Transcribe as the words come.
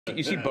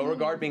you see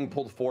Beauregard being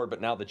pulled forward,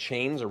 but now the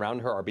chains around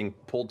her are being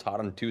pulled taut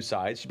on two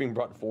sides. She's being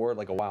brought forward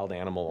like a wild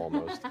animal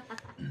almost,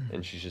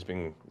 and she's just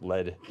being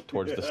led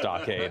towards the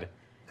stockade.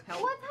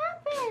 Help. What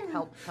happened?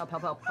 Help, help,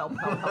 help, help, help,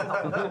 help, help,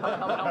 help, help,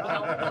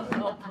 help, help,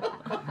 help.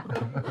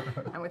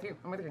 I'm with you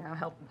now.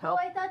 Help, help.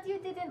 Oh, I thought you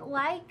didn't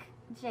like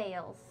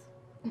jails.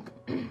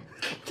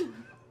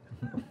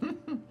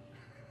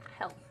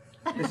 Help.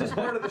 This is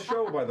part of the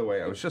show, by the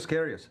way. I was just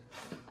curious.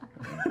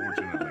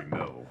 Unfortunately,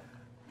 no.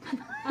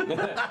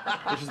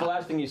 Which is the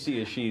last thing you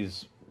see as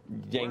she's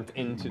yanked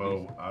into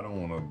Beau, I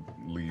don't want to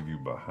leave you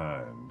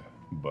behind,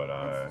 but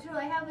It's true,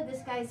 I have a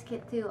disguise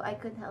kit too. I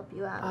could help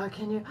you out.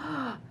 Can you?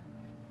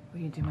 Will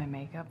you do my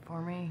makeup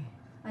for me?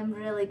 I'm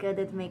really good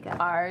at makeup.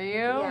 Are you?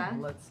 Yeah.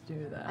 Let's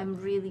do that. I'm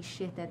really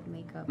shit at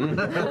makeup. We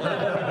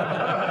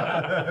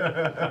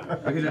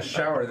can just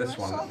shower this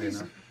one. Saw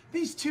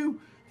these two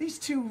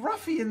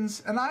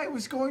ruffians, and I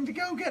was going to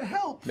go get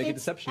help. Make a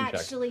deception check.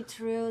 Actually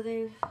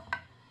true.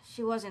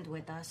 She wasn't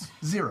with us.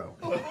 0.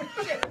 Oh,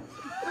 shit.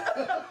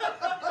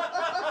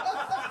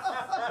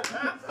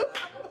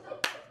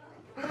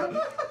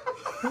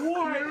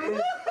 What?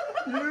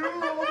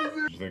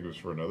 Did you think it was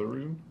for another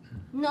reason?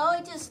 No,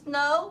 I just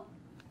know.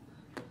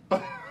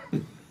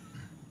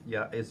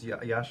 Yeah, is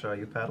Yasha, are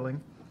you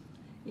paddling?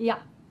 Yeah.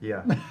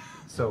 Yeah.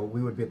 So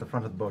we would be at the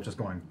front of the boat just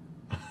going.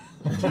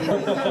 I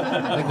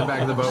think the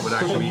back of the boat would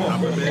actually be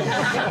up a bit.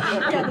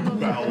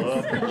 Bow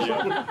up.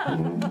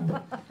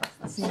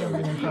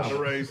 Not a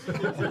race. Give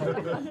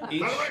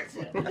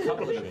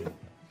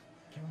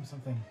him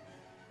something.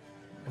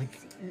 Like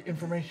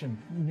information,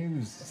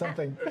 news,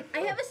 something. I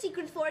have a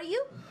secret for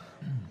you.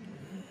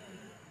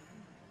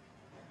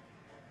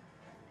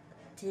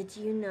 Did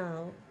you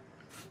know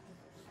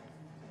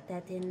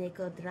that in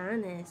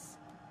Nicodranes,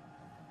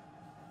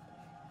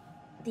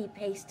 the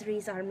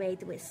pastries are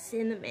made with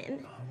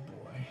cinnamon? Oh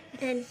boy.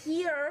 And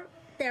here,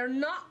 they're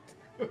not.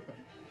 Oh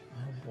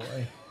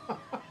boy.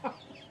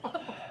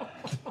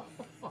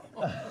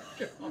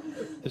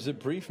 There's a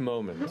brief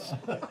moment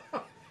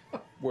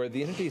where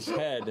the entity's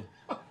head,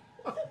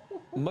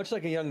 much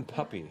like a young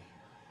puppy,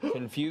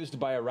 confused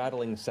by a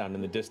rattling sound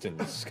in the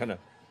distance, kind of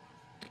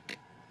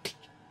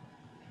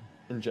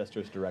in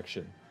Jester's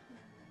direction.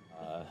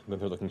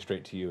 They're looking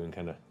straight to you and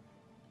kind of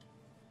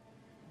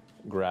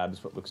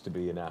grabs what looks to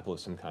be an apple of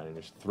some kind and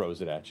just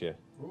throws it at you.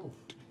 Ooh.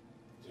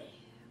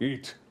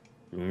 Eat.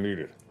 You'll need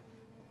it.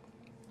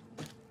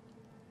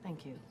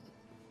 Thank you.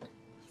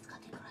 He's got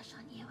a crush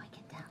on you, I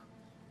can tell.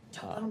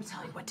 Don't let him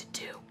tell you what to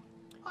do.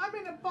 I'm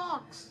in a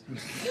box.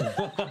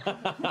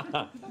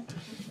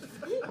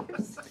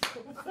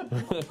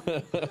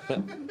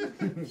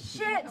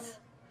 Shit!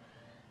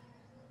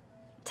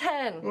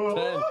 10. 10.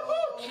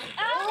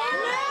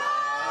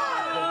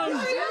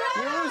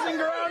 You're losing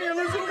ground! You're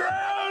losing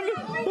ground!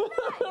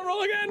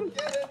 Roll again!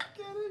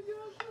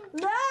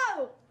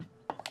 No!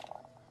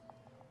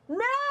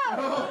 No!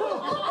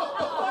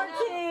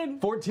 14.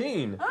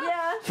 14?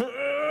 Yeah.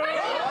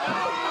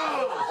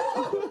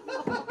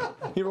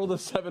 He rolled a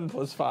 7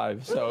 plus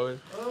 5, so.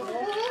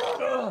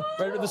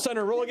 Right to the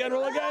center. Roll again,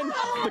 roll again!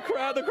 The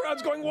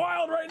crowd's going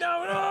wild right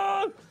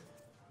now!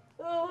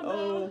 Oh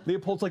no.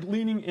 Leopold's like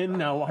leaning in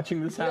now,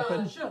 watching this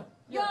happen.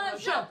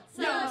 Yasha!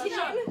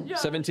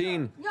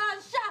 17.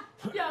 Yasha!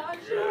 We're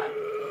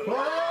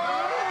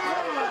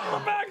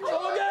back!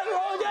 Roll again!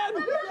 Roll again!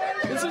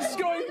 This is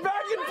going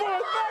back and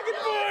forth! Back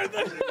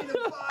and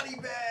forth! Body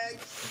bag.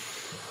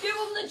 Give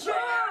him the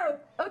chair!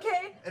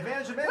 Okay.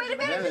 Advantage. Wait,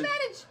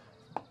 advantage!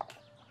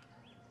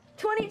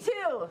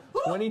 22.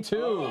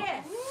 22.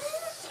 Yes.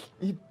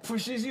 He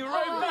pushes you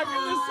right back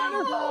into the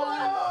center.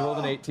 You rolled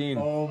an 18.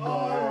 Oh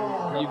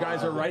my. You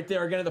guys are right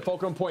there again at the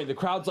fulcrum point. The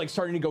crowd's like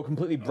starting to go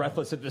completely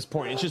breathless at this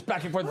point. It's just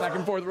back and forth, back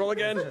and forth. Roll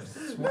again. One of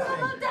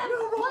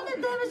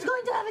them is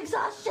going to have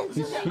exhaustion.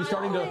 He's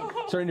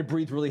starting to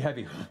breathe really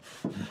heavy.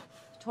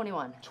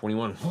 21.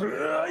 21. You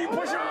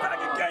push him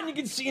back again. You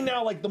can see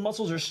now, like, the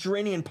muscles are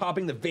straining and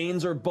popping. The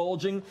veins are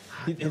bulging.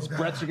 His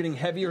breaths are getting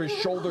heavier. His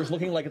shoulders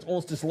looking like it's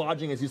almost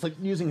dislodging as he's, like,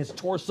 using his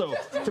torso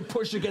to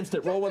push against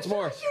it. Roll once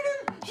more. Shoot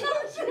him!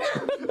 Don't shoot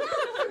them!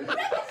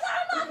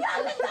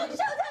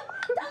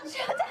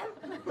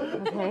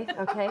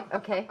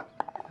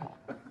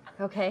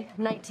 Okay.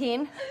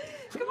 19.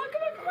 Come on.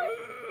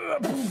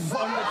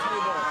 On the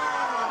table.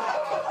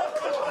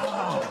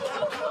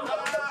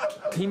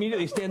 He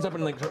immediately stands up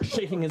and like starts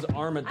shaking his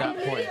arm at that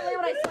point. Immediately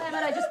when I slam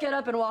it, I just get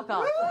up and walk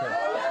off.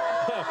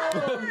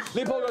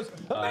 Leopold goes,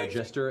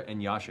 Jester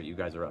and Yasha, you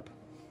guys are up.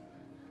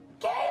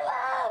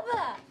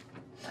 Caleb!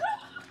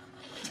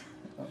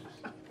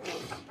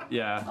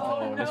 Yeah.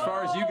 As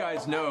far as you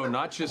guys know,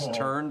 Nott just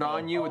turned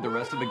on you with the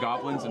rest of the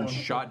goblins and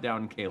shot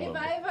down Caleb.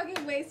 If I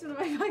fucking waste one of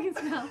my fucking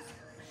spells.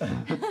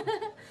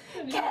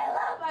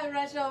 Caleb! I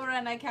rush over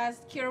and I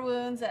cast Cure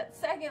Wounds at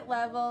 2nd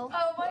level.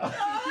 Oh my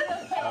god!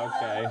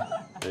 Okay.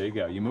 There you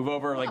go. You move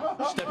over, like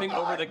stepping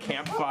over the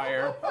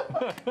campfire.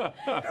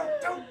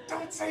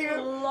 Don't say it.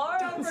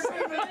 Laura, for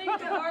committing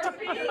to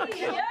RP.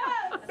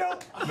 Yes!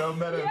 No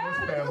meta in this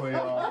family,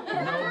 y'all. No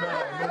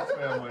meta in this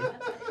family.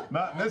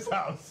 Not in this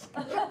house.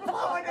 We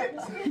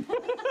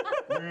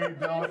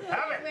don't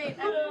have it. Wait,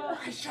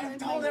 I should have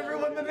told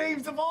everyone the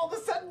names of all the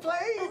set plays.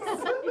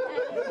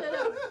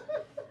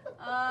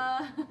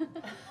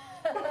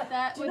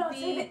 That would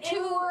be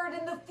word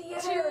in the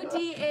theater.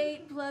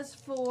 2d8 plus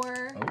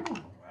 4.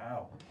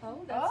 Wow.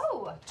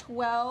 Oh, that's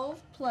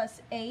 12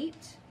 plus 8.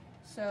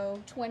 So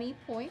 20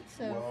 points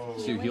of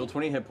So you heal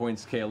 20 hit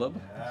points, Caleb.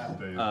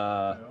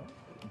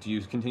 Do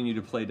you continue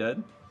to play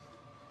dead?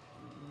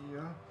 Yeah.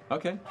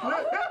 Okay.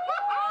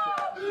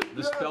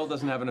 The spell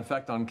doesn't have an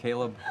effect on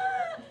Caleb.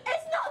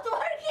 It's not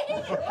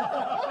working!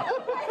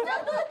 I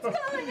don't know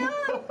what's going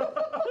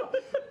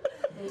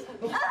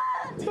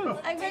on!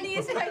 I'm gonna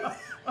use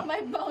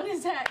my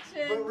bonus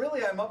action. But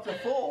really, I'm up to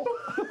full.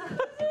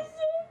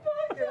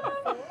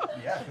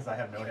 Yeah, because I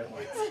have no hit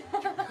points.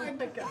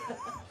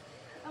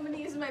 I'm gonna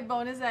use my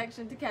bonus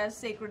action to cast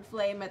Sacred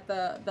Flame at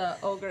the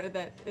ogre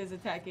that is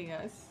attacking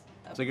us.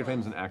 Sacred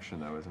Flame's an action,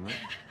 though, isn't it?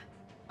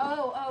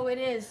 Oh, it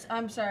is.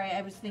 I'm sorry.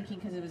 I was thinking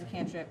because it was a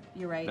cantrip.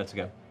 You're right. That's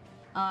okay.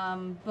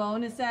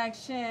 Bonus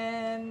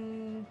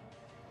action.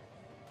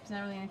 There's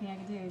not really anything I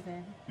can do, is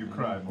there? You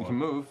cried You more. can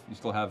move. You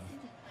still have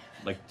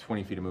like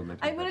 20 feet of movement.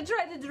 I'm gonna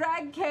try to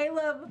drag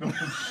Caleb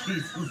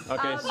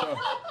Okay, so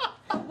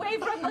away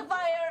from the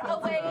fire,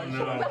 away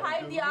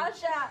behind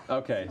Yasha.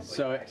 okay,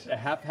 so a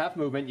half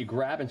movement. You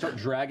grab and start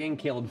dragging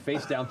Caleb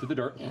face down through the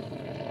dirt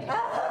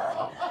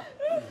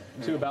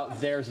to about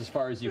there's as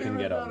far as you can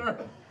get him.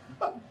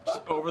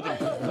 Just over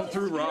the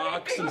through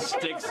rocks and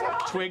sticks,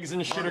 twigs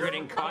and shit are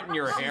getting caught in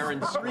your hair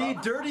and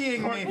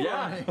Dirtying me.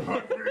 yeah.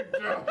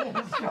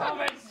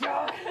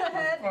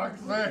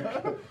 Fuck's sake.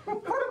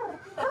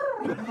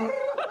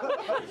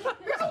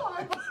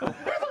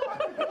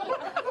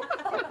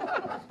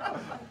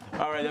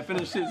 All right, that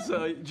finishes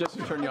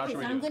Jester's turn. Yasha,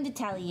 I'm going to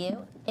tell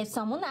you. If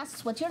someone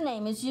asks what your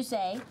name is, you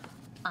say,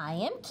 I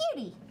am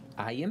Kiri.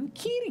 I am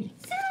Kiri.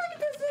 See, look at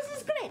this. This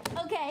is great.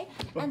 Okay.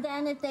 And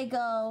then if they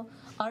go,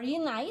 are you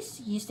nice?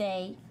 You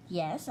say,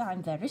 yes,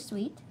 I'm very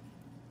sweet.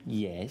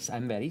 Yes,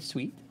 I'm very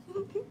sweet.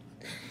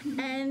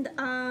 And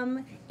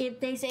if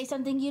they say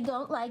something you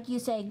don't like, you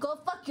say, go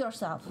fuck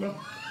yourself.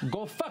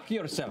 Go fuck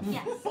yourself.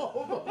 Yes.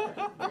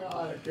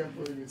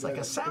 It's like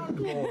a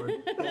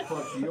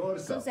soundboard.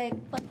 So say,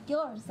 fuck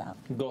yourself.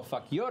 Go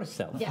fuck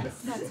yourself.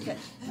 Yes, that's good.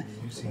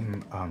 You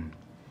seem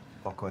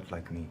awkward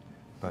like me,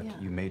 but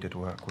you made it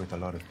work with a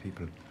lot of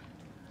people.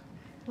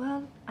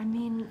 Well, I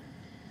mean,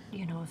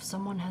 you know, if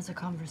someone has a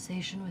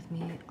conversation with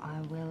me,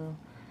 I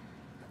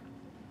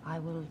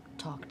will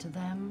talk to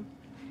them,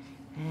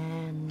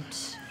 and...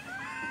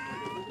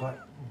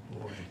 But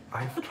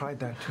I've tried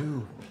that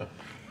too,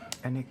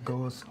 and it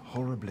goes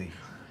horribly.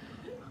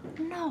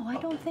 No, I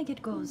don't think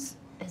it goes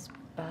as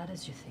bad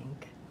as you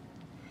think.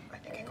 I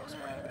think it goes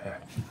pretty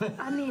bad.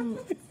 I mean,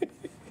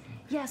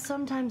 yeah,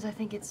 sometimes I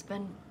think it's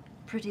been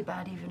pretty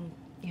bad, even,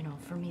 you know,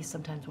 for me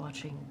sometimes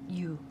watching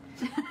you.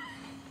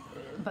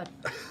 But,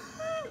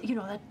 you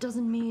know, that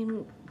doesn't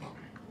mean,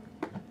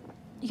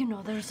 you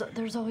know,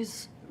 there's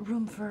always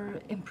room for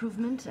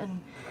improvement, and...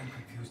 I'm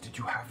confused. Did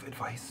you have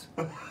advice?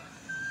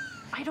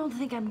 I don't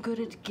think I'm good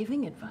at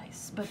giving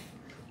advice, but,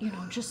 you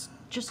know, just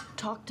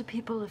talk to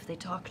people if they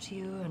talk to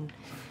you, and,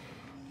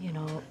 you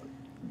know,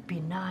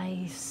 be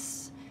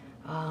nice,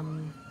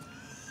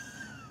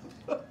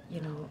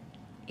 you know,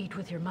 eat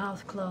with your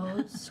mouth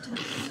closed,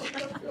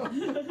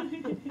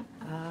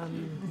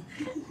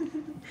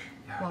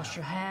 wash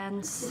your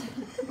hands.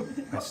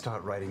 I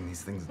start writing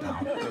these things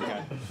down.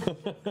 Okay.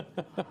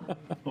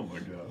 Oh my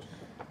god.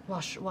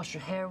 Wash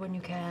your hair when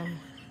you can.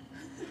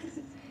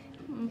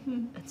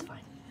 It's fine.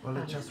 Well,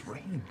 it just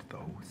rained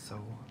though, so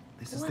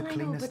this is Well, the I know,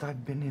 cleanest but-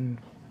 I've been in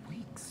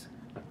weeks.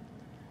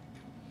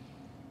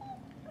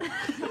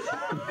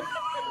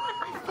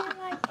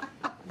 I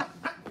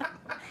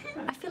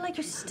feel like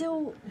you're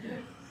still...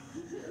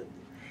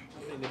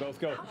 They both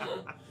go.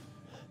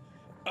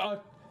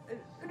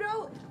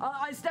 No,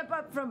 I step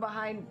up from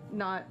behind,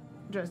 not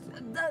just.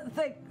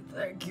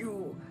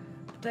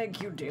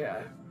 Thank you,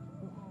 dear.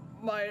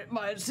 My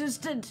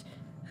assistant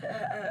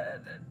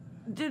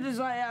did as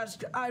I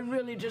asked. I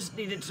really just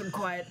needed some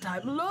quiet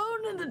time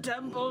alone in the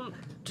temple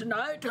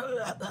tonight.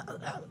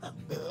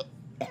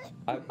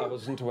 I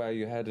wasn't aware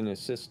you had an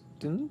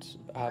assistant.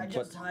 I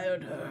just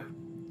hired her.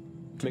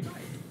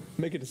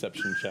 Make a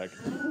deception check.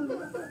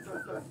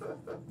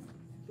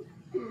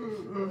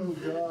 Oh,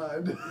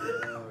 God.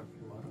 Come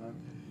on.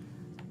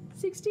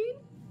 16?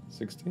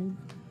 16.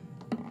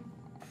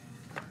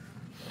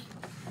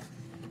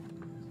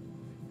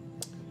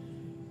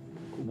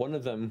 One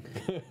of them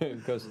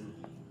goes,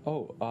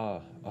 "Oh,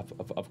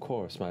 of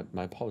course.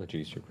 My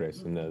apologies, Your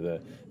Grace." And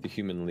the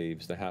human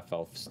leaves. The half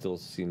elf still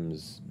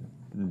seems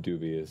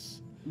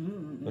dubious.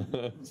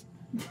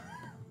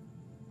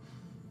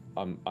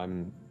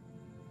 I'm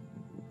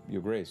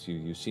Your Grace.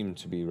 You seem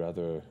to be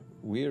rather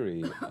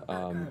weary.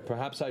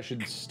 Perhaps I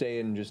should stay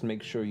and just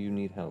make sure you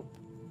need help.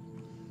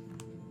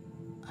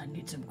 I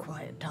need some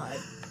quiet time.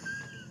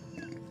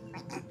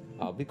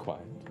 I'll be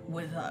quiet.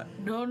 Without.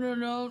 No.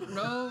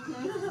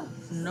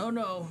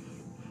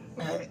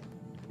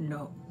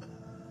 No.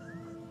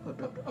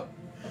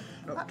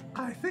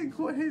 I think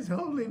what His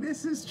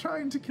Holiness is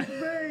trying to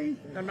convey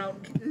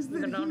is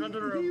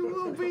that he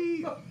will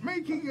be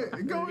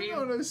going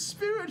on a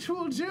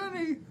spiritual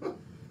journey,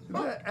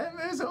 and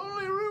there's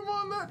only room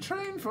on that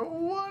train for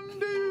one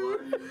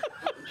dude.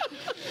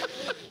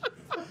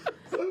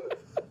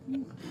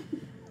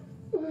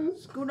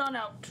 Scoot on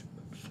out.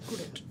 Scoot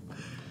it.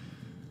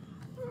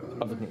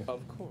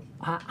 Of course.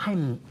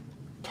 I'm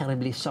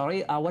terribly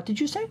sorry. What did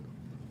you say?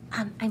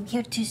 I'm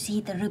here to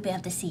see the Ruby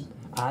of the Sea.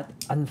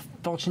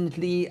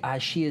 Unfortunately,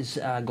 she is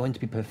going to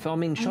be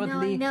performing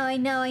shortly. I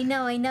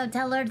know.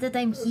 Tell her that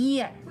I'm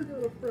here.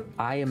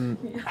 I am.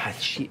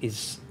 She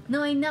is.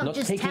 No, I know. Not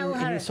Just taking tell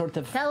her. any sort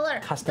of Tell her.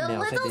 The customers at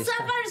little this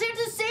time. Sapphire's here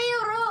to see you,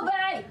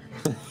 Ruby.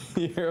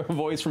 You hear a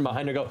voice from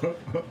behind her go,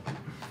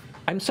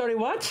 I'm sorry,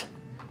 what?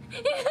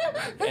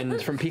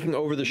 And from peeking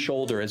over the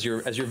shoulder as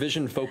your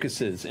vision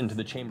focuses into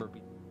the chamber.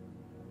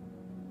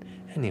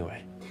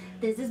 Anyway.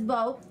 This is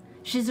Beau.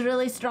 She's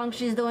really strong.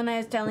 She's the one I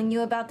was telling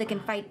you about that can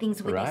fight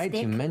things with a Right,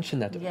 stick. you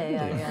mentioned that earlier.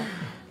 Yeah.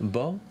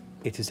 Beau,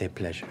 it is a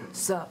pleasure.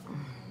 Sup?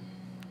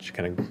 She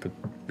kind of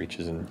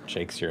reaches and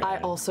shakes your I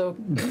hand. also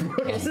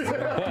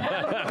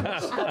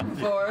step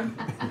forward.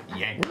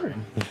 Yank.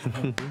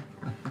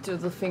 Do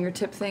the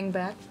fingertip thing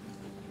back.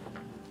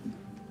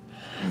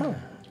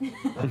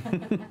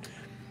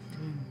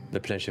 The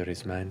pleasure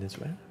is mine as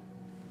well.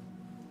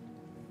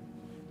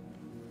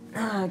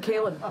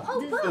 Caleb.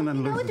 Oh, Beau, you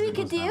know what we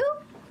could do?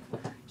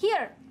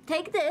 Here,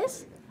 take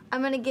this.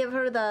 I'm gonna give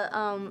her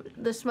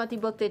the smutty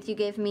book that you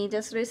gave me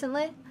just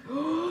recently.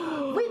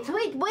 Wait.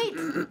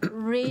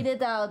 Read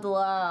it out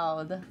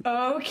loud.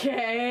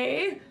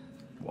 Okay.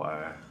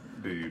 Why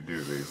do you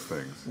do these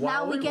things?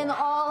 Now we can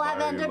all have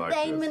Why are you like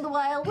entertainment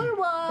while we're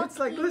walking. It's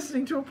like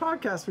listening to a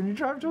podcast when you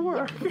drive to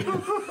work.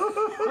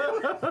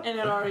 And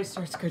it already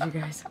starts good, you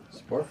guys.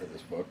 Support for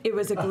this book. It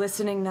was a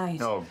glistening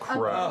night. Oh,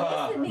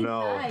 crap. glistening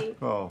No. night.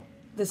 Oh.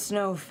 The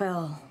snow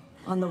fell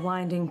on the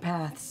winding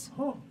paths.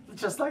 Oh,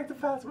 just like the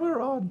path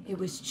we're on. It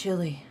was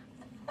chilly.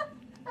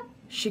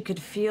 She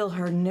could feel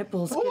her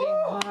nipples getting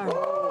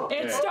hard.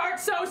 It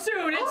starts so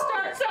soon!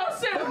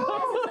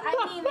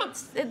 I mean,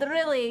 it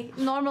really,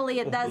 normally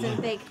it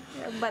doesn't take,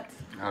 but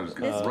I'm just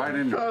going right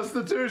into it.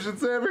 Constitution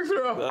saving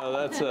throw.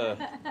 That's a.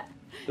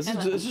 This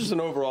is just an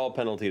overall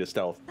penalty to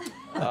stealth.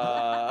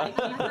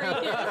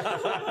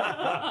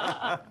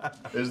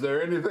 Is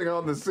there anything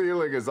on the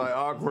ceiling as I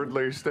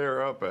awkwardly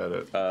stare up at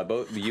it?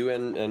 Both you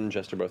and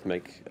Jester both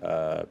make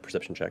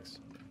perception checks.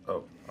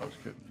 Oh, I was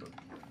kidding.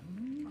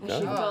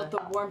 She felt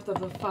the warmth of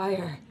the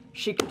fire.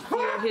 She could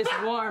feel his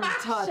warm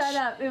touch. Shut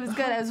up. It was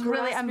good. I'm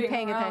Grasping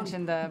paying around.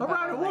 attention to.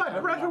 Around her what?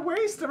 Around her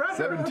waist? Around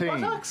her 17.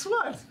 buttocks?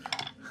 What?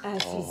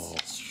 As his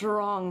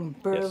strong,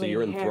 burly,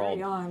 you're hairy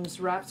enthralled. arms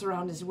wrapped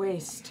around his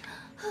waist.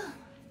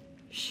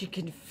 She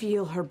could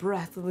feel her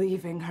breath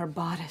leaving her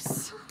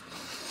bodice.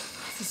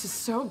 This is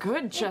so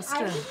good, Jester.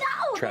 I know.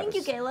 Thank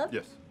you, Travis. Caleb.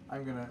 Yes.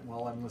 I'm gonna,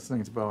 while I'm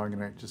listening to Beau, I'm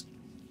gonna just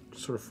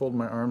sort of fold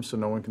my arms so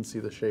no one can see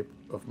the shape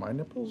of my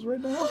nipples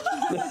right now.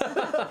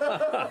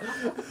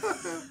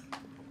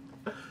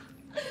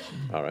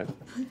 All right.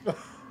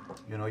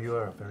 You know, you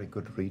are a very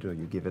good reader.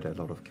 You give it a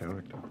lot of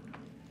character.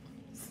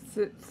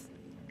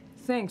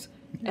 Thanks.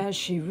 As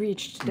she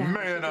reached down.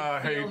 Man, I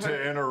hate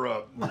to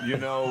interrupt. You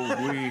know,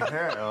 we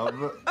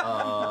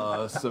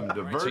have some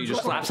divergent. So you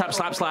just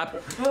slap.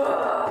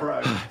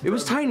 Right. It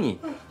was tiny.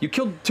 You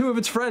killed two of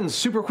its friends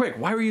super quick.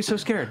 Why were you so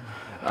scared?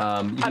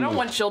 I don't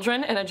want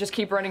children, and I just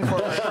keep running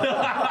forward.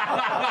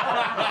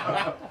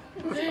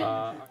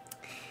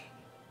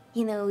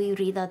 You know, we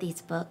read all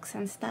these books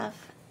and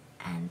stuff,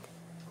 and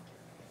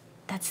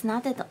that's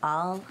not at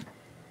all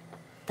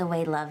the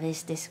way love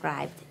is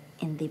described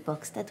in the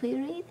books that we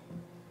read.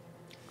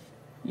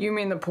 You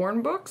mean the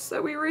porn books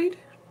that we read?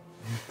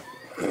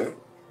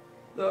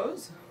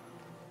 Those?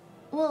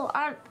 Well,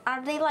 are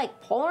they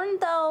like porn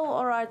though,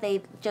 or are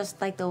they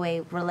just like the way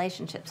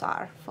relationships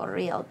are for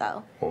real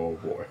though? Oh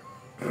boy.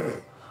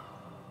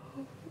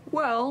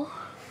 Well.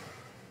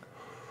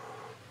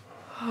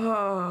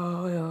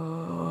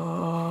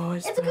 Oh,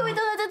 It's okay, we don't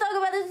have to talk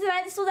about this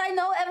tonight, so I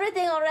know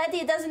everything already.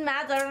 It doesn't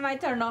matter, and I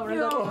turn over and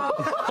go.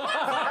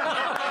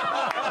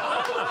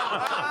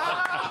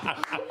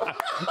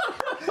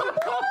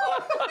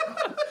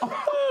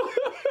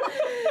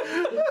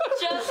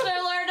 Jester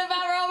learned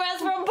about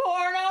romance from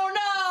porn. Oh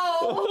no!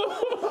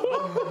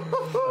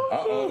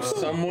 Uh-oh,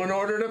 someone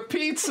ordered a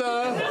pizza.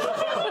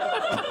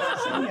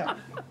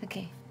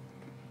 Okay,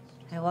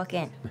 I walk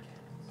in.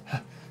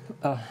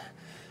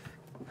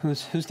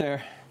 Who's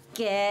there?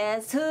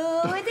 Guess who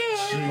it is?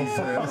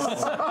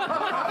 Jesus.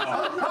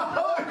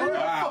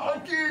 Wow.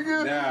 Fucking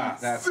Yeah,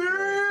 that's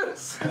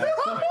serious?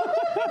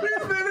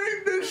 He's been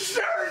eating this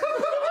shirt.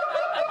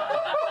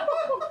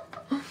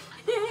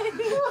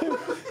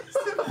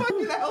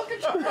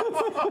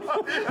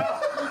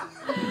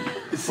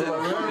 Will I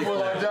live?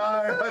 Will I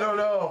die? I don't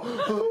know.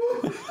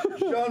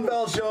 Sean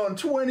on, Belshon.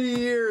 20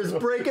 years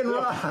breaking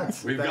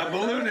rocks. We've got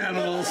balloon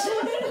animals.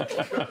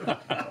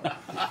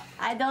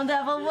 I don't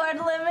have a word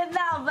limit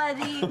now,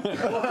 buddy.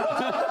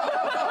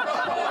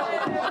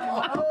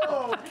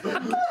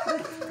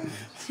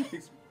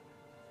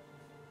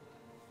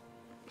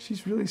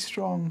 She's really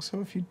strong,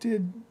 so if you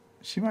did,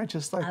 she might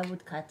just like. I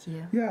would cut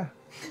you. Yeah.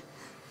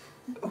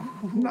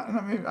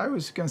 I mean, I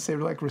was gonna say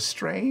like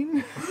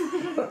restrain.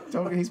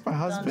 Don't. He's my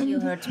husband. Don't you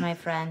hurt my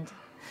friend.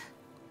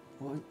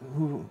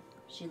 Who?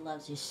 She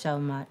loves you so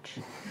much.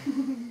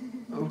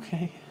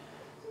 Okay.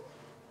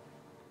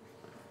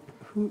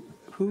 Who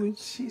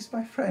is? She's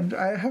my friend.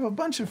 I have a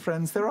bunch of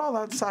friends. They're all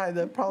outside.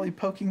 They're probably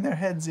poking their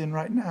heads in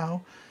right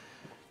now.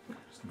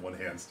 Just one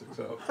hand sticks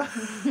out.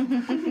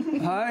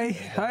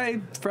 Hi,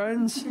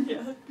 friends.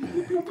 Yeah.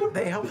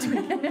 They helped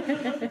me.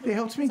 They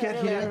helped me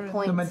get here.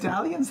 The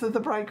medallions that the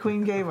Bright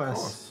Queen gave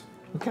us.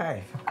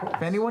 Okay.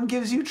 If anyone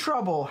gives you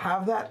trouble,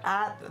 have that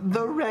at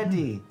the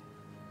ready.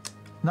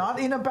 Not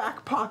in a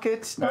back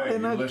pocket. Not Hey,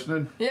 in you a.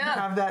 listening? Yeah.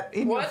 Have that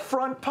in your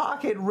front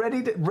pocket,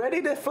 ready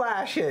to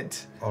flash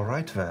it. All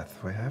right,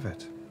 Veth, we have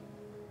it.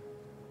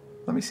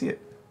 Let me see it.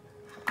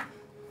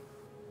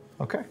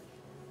 Okay.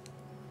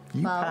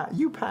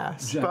 You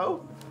pass.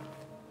 Beau?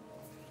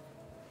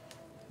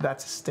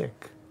 That's a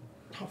stick.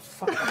 Oh,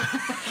 fuck.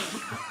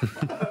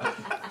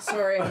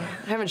 Sorry, I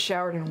haven't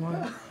showered in a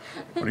while.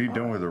 What are you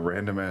doing with a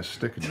random ass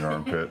stick in your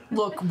armpit?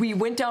 Look, we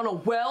went down a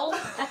well.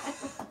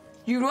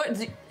 You know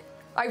what?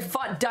 I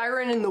fought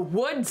Dyron in the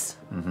woods.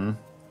 Mm-hmm.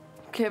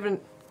 Kevin,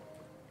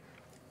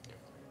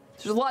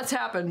 there's lots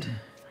happened.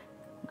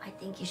 I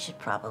think you should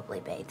probably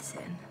bathe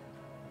soon.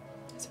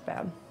 It's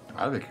bad.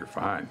 I think you're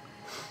fine.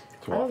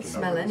 I don't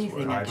smell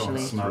anything, actually. I don't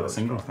smell a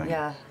single thing.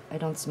 Yeah, I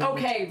don't smell.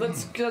 Okay,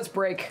 let's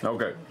break.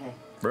 Okay.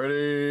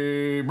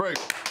 Ready, break.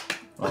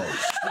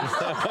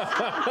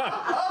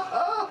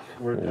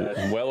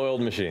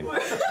 Well-oiled machine.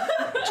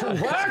 To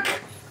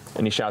work!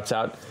 And he shouts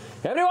out,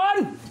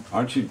 "Everyone!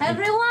 Aren't you?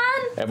 Everyone,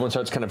 Everyone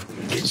starts kind of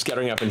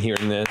scattering up and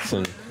hearing this,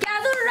 and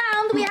gather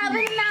around. We have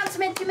an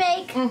announcement to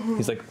make.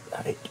 he's like,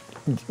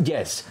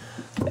 "Yes.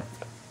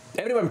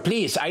 Everyone,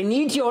 please, I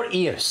need your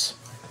ears."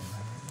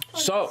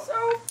 So,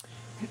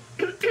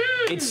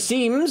 it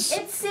seems...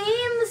 It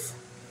seems.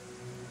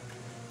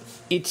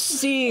 It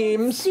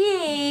seems...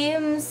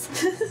 Seems.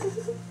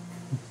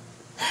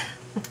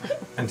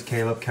 And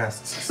Caleb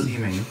casts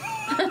Seeming.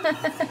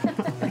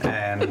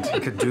 And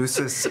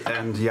Caduceus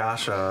and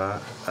Yasha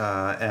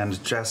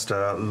and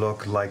Jester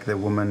look like the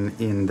woman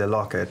in the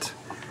locket.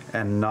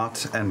 And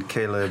Nott and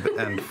Caleb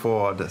and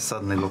Ford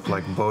suddenly look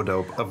like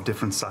Bodo of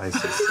different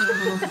sizes.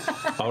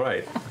 All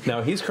right.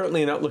 Now, he's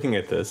currently not looking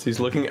at this. He's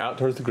looking out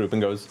towards the group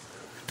and goes,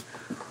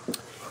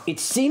 "It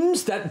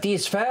seems that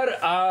these fair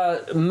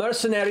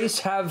mercenaries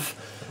have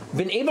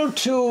been able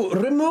to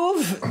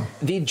remove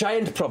the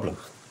giant problem.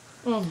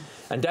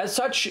 And as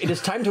such, it is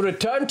time to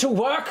return to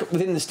work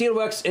within the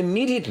steelworks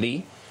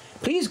immediately.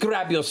 Please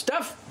grab your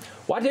stuff.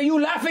 What are you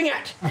laughing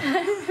at?"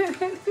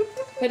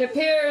 It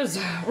appears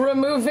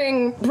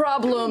removing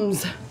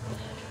problems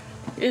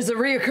is a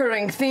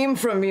reoccurring theme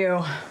from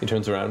you. He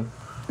turns around.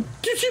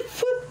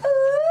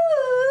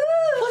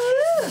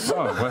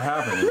 Oh, what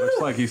happened? It looks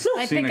like he's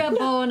I seen pick up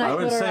Beau and I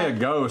would put her say a up.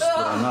 ghost,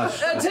 but I'm not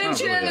sure.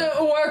 Attention,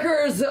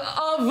 workers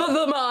of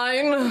the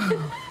mine.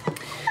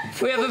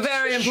 We have a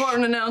very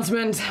important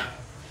announcement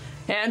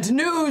and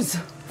news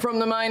from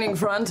the mining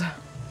front.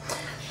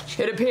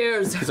 It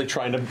appears. He's like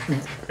trying to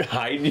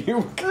hide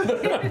you,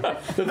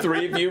 the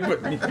three of you,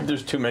 but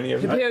there's too many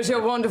of It you. appears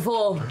your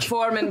wonderful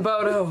foreman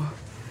Bodo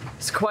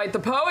is quite the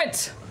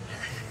poet.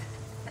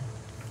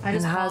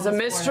 And has a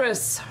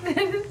mistress.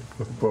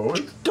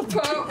 Poet?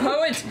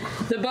 Poet.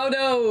 The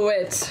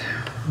Bodo-wit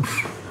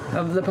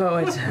of the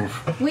poet.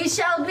 We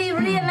shall be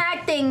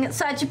reenacting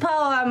such a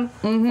poem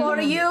for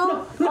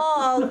you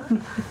all.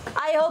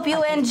 I hope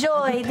you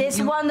enjoy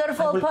this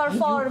wonderful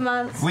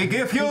performance. We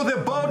give you the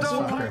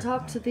Bodo. Can I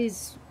talk to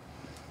these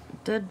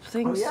dead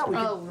things?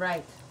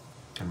 Right.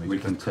 We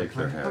can take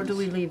their heads. Or do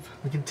we leave?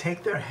 We can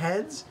take their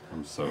heads.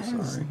 I'm so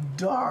sorry.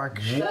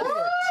 Dark.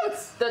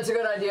 That's a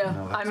good idea.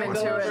 I'm into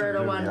it.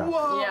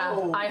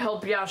 Yeah, I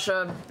help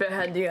Yasha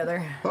behead the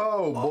other.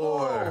 Oh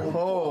boy.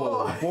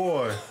 Oh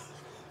boy.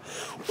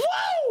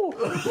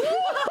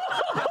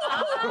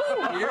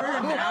 Here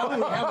now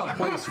we have a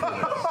place for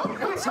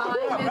this.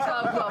 Time is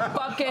of the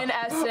fucking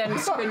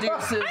essence,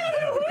 Caduceus. I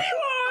don't know who you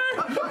are!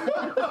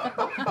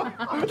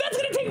 But that's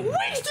gonna take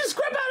weeks to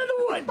scrap out of the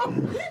wood!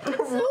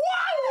 Wow!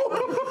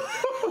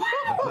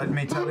 Let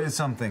me tell you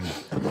something.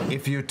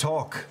 If you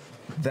talk,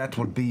 that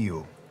would be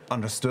you.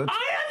 Understood?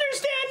 I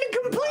understand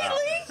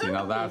completely! See,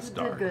 now that's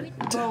dark. Good.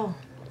 Well,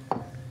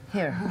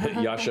 here.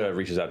 Yasha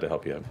reaches out to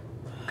help you.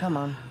 Come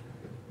on.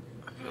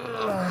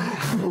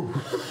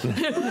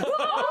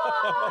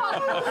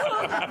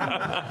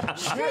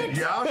 Shit,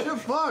 Yasha,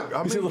 fuck.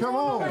 I mean, come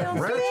on.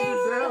 Ratchet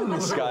it down. The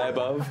sky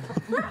above.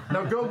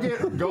 Now go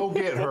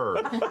get her.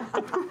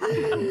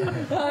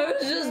 I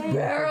was just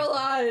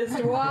paralyzed.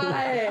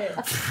 Why?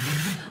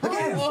 What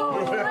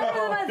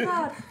am I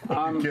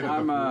I'm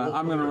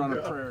gonna run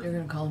a prayer. You're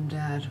gonna call him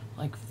Dad,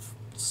 like,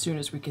 as soon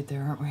as we get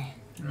there, aren't we?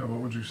 Yeah,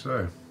 what would you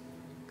say?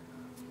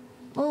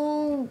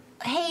 Oh,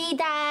 hey,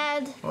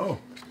 Dad. Oh.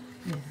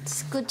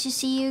 It's good to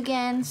see you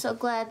again. So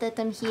glad that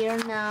I'm here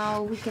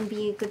now. We can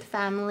be a good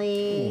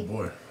family. Oh,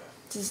 boy.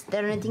 Is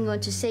there anything you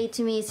want to say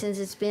to me since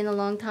it's been a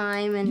long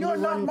time? And You're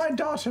not my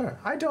daughter.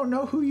 I don't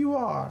know who you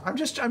are. I'm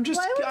just setting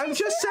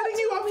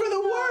you up for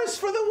the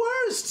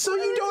worst, so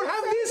you don't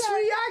have this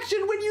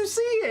reaction when you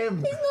see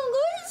him. He's not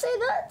going to say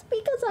that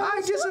because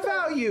I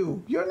disavow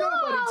you. You're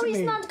nobody to me. No,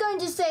 he's not going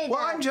to say that.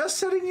 Well, I'm just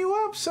setting you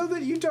up so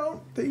that you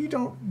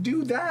don't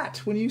do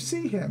that when you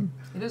see him.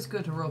 It is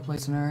good to roleplay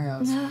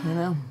scenarios, you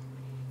know?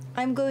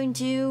 I'm going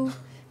to,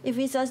 if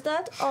he says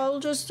that, I'll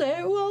just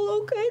say, well,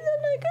 okay,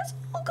 then I guess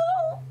I'll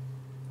go.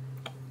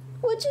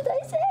 What should I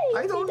say?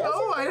 I don't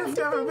know. I have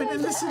never been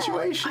in this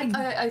situation.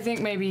 I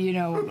think maybe, you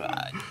know,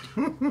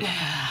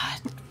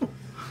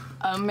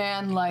 a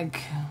man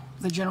like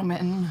the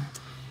gentleman,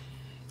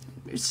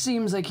 it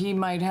seems like he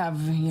might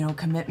have, you know,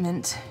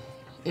 commitment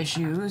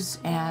issues,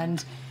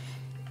 and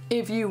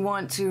if you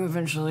want to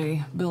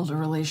eventually build a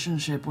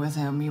relationship with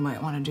him, you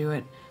might want to do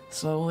it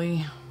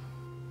slowly,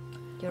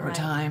 over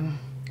time.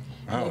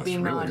 Wow, that's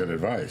really good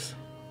advice.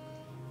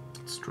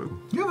 It's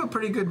true. You have a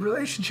pretty good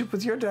relationship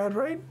with your dad,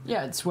 right?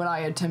 Yeah, it's what I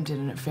attempted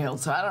and it failed,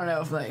 so I don't know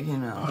if, like, you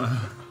know.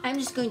 I'm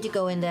just going to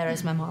go in there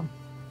as my mom.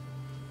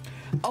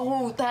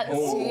 Oh, that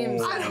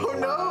seems... I don't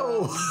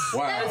know.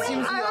 Wow. That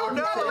seems I don't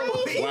know.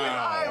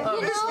 Wow. I'm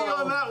with you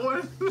on that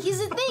one. Here's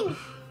the thing.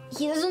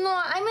 He doesn't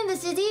know I'm in the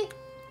city,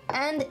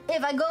 and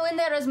if I go in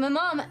there as my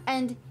mom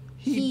and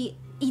he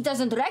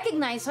doesn't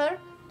recognize her,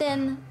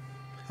 then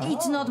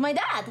it's not my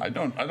dad. I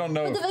don't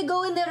know. But if I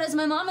go in there as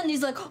my mom and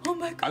he's like, oh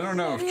my God. I don't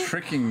know if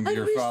tricking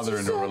your father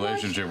into a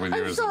relationship with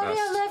you is the I'm sorry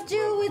best. I left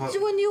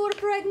you when you were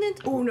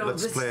pregnant. Oh no.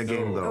 Let's play a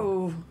game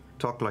though.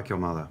 Talk like your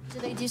mother.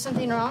 Did I do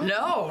something wrong?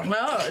 No,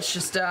 it's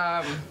just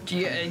yeah,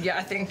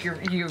 I think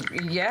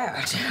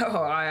yeah.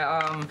 No,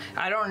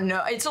 I don't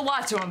know. It's a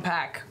lot to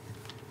unpack.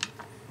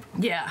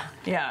 Yeah,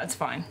 it's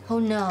fine. Oh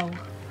no.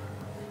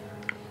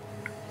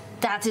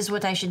 That is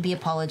what I should be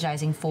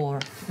apologizing for.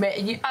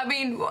 I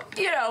mean,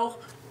 you know,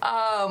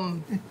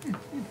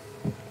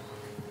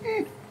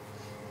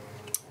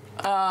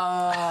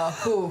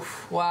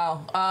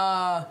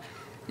 wow.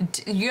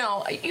 You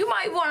know, you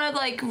might want to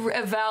like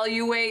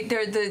evaluate.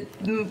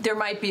 There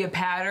might be a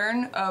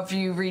pattern of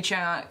you reaching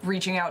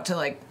out to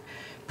like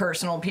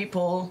personal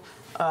people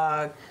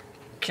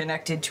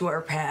connected to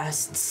our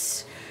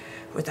pasts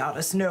without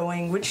us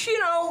knowing, which, you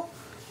know,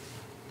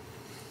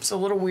 it's a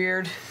little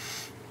weird.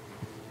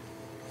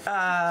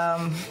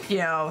 You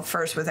know,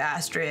 first with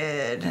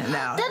Astrid, and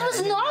now that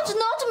was not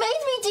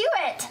made me do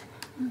it.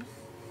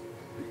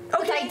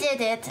 Okay,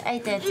 I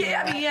did.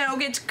 Yeah, I mean, you know,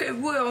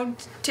 we'll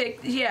take.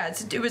 Yeah,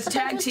 it was a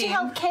tag was team. to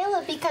help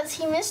Caleb because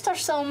he missed her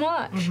so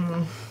much.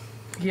 Mm-hmm.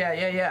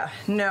 Yeah.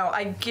 No,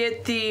 I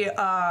get the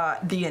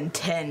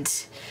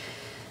intent.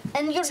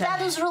 And your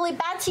dad was really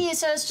bad to you,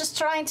 so I was just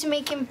trying to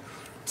make him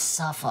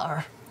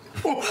suffer.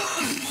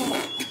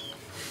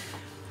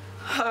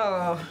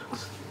 Oh.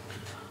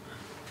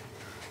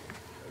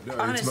 It's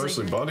Honestly.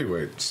 mostly body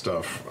weight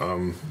stuff.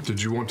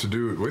 Did you want to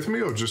do it with me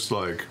or just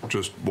watch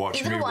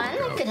Either me one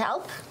work out? could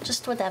help,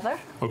 just whatever.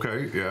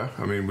 Okay, yeah.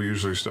 I mean, we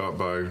usually start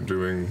by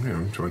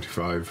doing,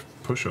 25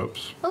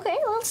 push-ups. Okay,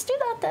 well, let's do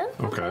that then.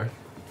 Okay.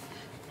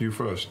 You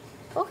first.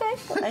 Okay.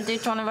 I do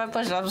 25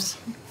 push-ups.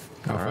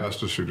 How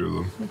fast does she do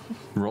them?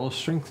 Roll a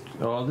strength.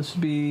 Oh, this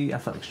would be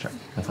athletics check.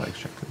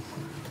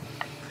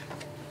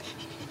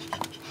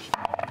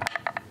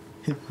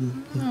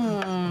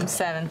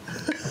 Seven.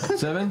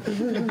 7?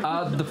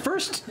 The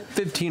first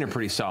 15 are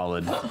pretty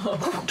solid.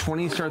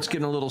 20 starts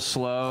getting a little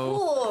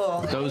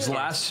slow. Those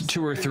last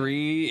 2 or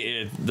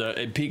 3,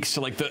 it peaks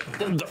to like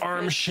the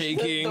arm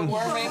shaking. The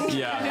warming.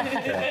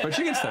 Yeah. But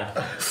she gets there.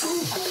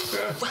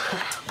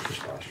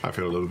 I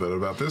feel a little better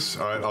about this.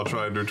 All right, I'll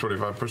try and do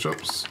 25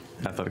 push-ups.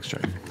 Athletics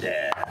check.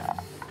 Yeah.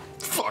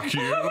 Fuck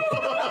you.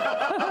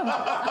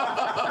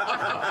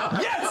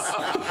 Yes!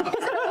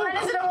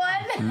 Is it a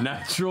 1?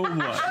 Natural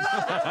 1.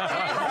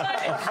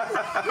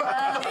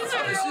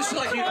 Is this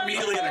like you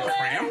immediately in a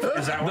cramp?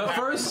 Is that what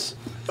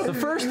the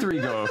first 3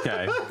 go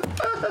okay.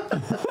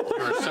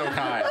 You're so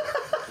kind.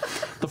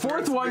 The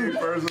fourth one,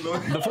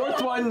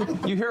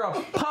 you hear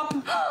a pop.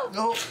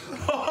 Oh,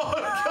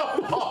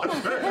 come on,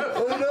 man.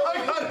 I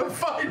gotta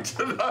fight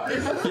tonight.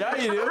 Yeah,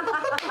 you do.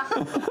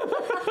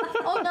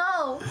 Oh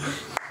no.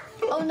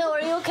 Oh no,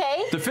 are you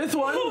okay? The 5th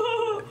one,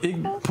 he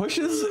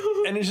pushes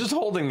and he's just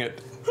holding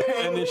it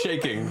and is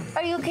shaking.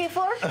 Are you okay,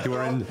 Ford? You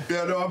are in.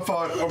 Yeah, no, I'm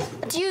fine.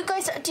 Do you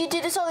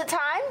do this all the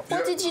time?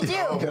 What did you do?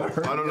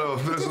 I don't know.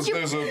 Did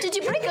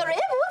you break a rib?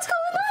 What's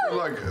going on? I feel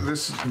like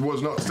this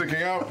was not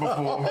sticking out before.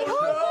 Oh my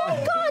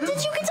God!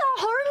 Did you get a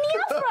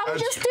hernia from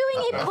just doing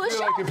a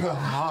push-up?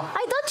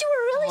 I thought you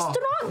were really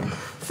strong,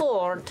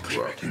 Ford.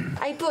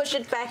 I push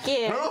it back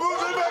in. Push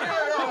it back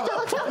in.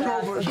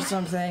 or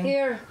something.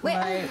 Here.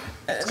 Wait.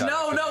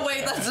 No,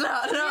 wait, that's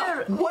not.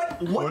 No.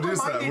 What is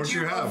that? What do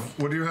you have?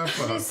 What do you have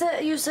for her?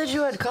 You said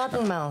you had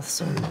cotton mouth,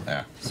 so.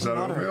 Yeah. Is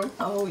that real?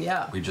 Oh,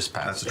 yeah. We just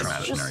passed the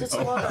It's just, it's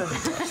imaginary. water.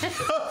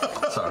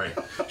 Sorry.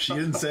 She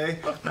didn't say.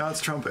 Now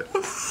it's trumpet.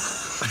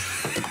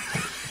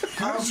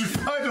 How did you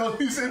find all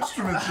these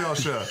instruments,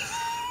 Yasha?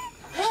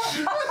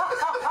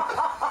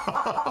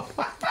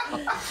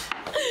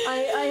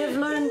 I have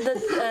learned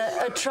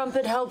that a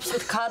trumpet helps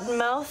with cotton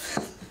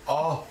mouth.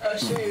 Oh. I'll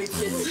show you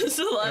kids.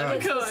 Saliva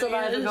going.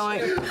 Saliva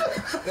going.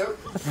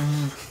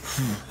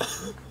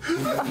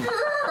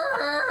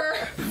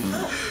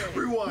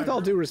 Rewind. With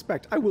all due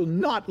respect, I will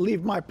not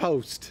leave my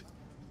post.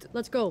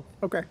 Let's go.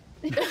 Okay.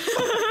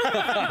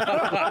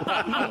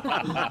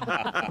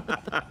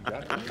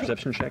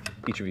 Perception check,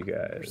 each of you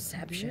guys.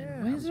 Perception.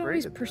 Why is it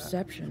always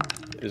perception?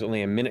 There's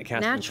only a minute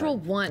casting Natural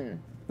time.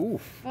 1.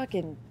 Oof.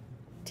 Fucking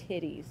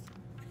titties.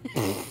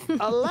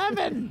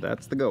 11.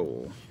 That's the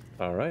goal.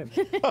 All right.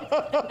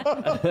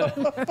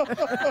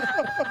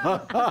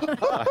 Wow.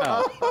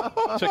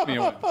 Took me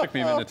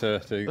a minute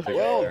to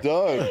Well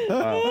done.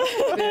 Wow.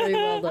 Very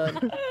well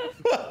done.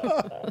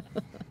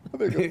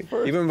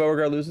 Even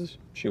Beauregard loses,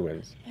 she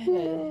wins.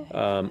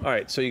 All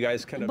right, so you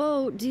guys kind of.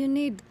 Beau, do you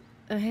need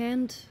a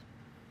hand?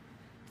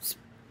 It's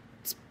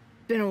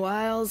been a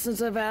while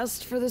since I've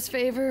asked for this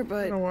favor,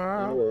 but.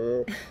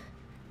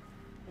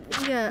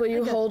 Yeah. Will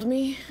you hold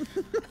me?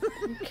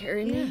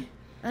 Carry me?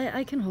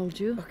 I can hold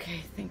you.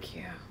 Okay, thank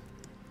you.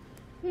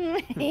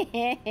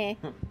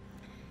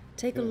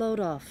 Take a load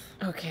off.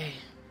 Okay,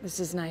 this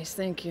is nice,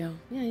 thank you.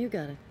 Yeah, you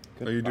got it.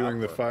 Are you doing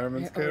the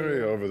fireman's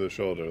carry or over the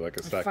shoulder, like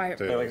a stack of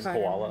potatoes? Like a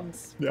koala.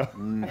 Yeah.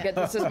 I've got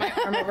this is my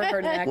arm over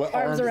her neck. What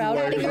Arms around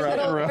her,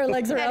 her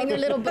legs around Adding a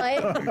little bite.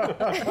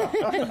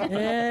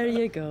 There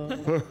you go.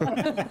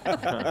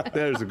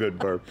 There's a good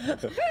burp.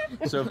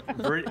 So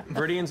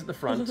Viridian's at the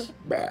front,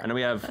 and then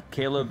we have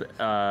Caleb.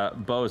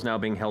 Beau is now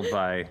being held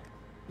by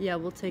Yeah,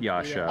 we'll take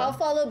Yasha. I'll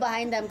follow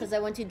behind them because I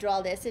want to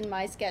draw this in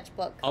my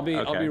sketchbook. I'll be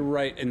Okay.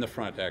 right in the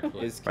front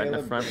actually. Right in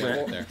the front,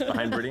 there.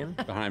 behind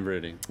Viridian. Behind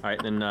Viridian. All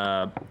right, then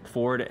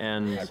Ford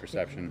and. My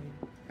perception,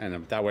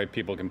 and that way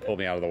people can pull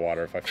me out of the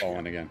water if I fall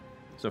in again.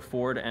 So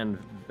Ford and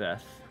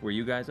Veth, where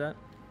you guys at?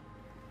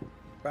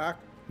 Back.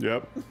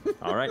 Yep.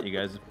 All right, you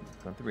guys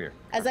front the rear.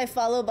 As I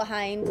follow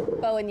behind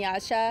Beau and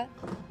Yasha,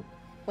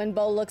 when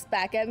Beau looks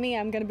back at me,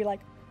 I'm gonna be like,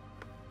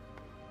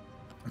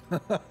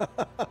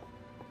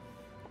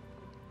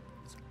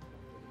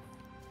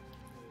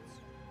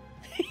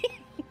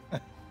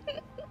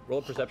 Roll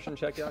a perception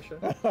check, Yasha.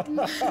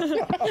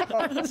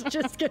 I was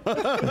just kidding.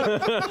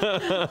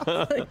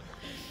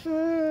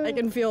 I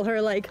can feel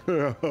her like.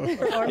 Yeah,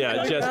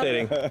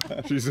 gestating.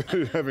 She's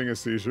having a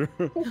seizure.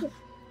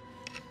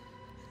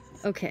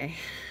 Okay.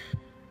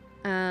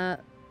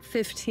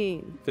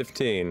 15.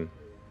 15.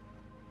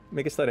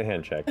 Make a sleight of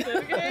hand check. I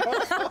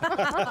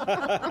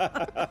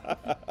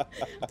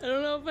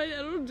don't know if I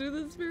don't do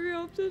this very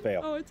often.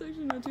 Fail. Oh, it's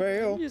actually not too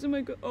Fail. bad. Using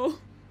my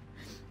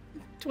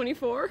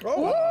 24.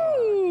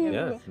 Oh.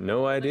 Yeah,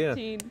 no idea.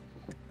 15.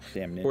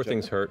 Damn ninja. Poor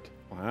things hurt.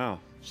 Wow.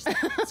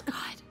 "It's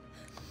God."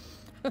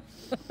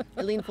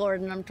 I lean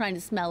forward and I'm trying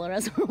to smell her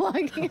as we're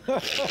walking.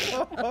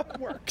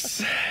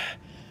 Works.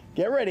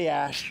 Get ready,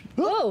 Ash.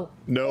 Whoa!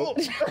 No.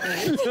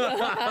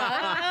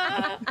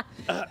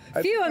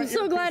 Phew, I'm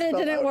so glad it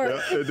didn't work.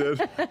 Yeah, it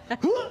did.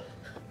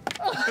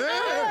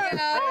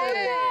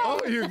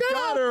 Oh, you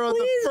got her on the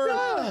Please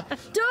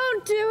first.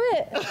 don't do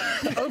it.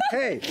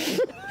 Okay.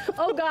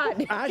 Oh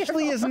God.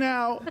 Ashley is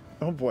now.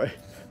 Oh boy.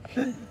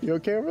 You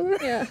okay over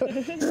there? Yeah.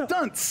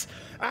 Stunts.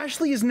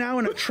 Ashley is now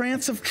in a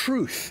trance of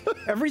truth.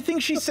 Everything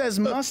she says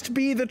must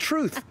be the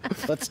truth.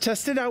 Let's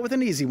test it out with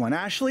an easy one.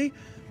 Ashley,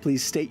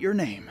 please state your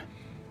name.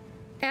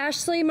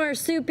 Ashley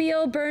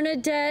Marsupial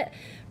Bernadette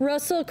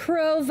Russell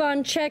Crowe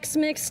Von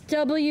Checksmix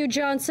W.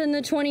 Johnson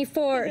the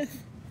 24th.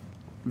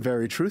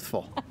 Very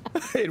truthful.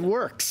 It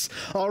works.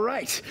 All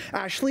right.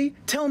 Ashley,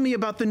 tell me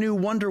about the new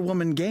Wonder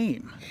Woman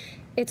game.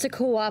 It's a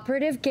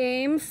cooperative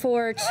game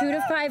for 2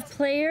 to 5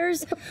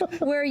 players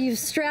where you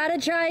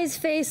strategize,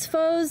 face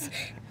foes,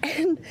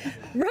 and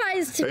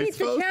rise to meet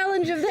the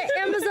challenge of the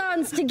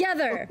Amazons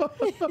together.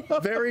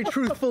 Very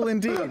truthful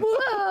indeed.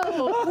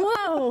 Whoa!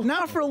 Whoa!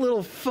 Now for a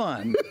little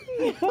fun.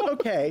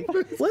 Okay,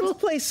 let's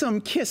play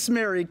some Kiss,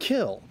 Marry,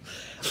 Kill.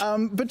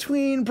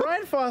 Between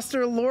Brian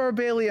Foster, Laura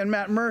Bailey, and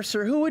Matt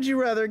Mercer, who would you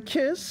rather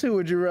kiss, who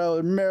would you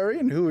rather marry,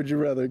 and who would you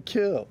rather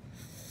kill?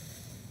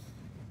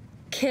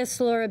 Kiss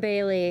Laura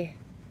Bailey.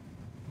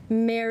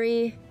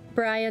 Marry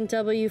Brian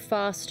W.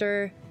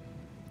 Foster.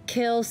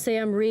 Kill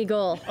Sam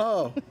Riegel.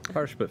 Oh.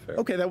 Harsh but fair.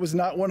 Okay, that was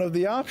not one of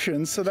the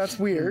options, so that's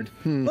weird.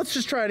 Let's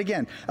just try it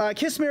again.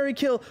 Kiss, Marry,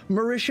 Kill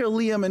Marisha,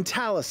 Liam, and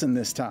Taliesin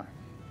this time.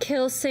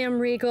 Kill Sam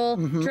Riegel,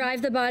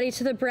 drive the body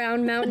to the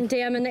Brown Mountain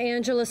Dam in the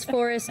Angeles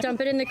Forest,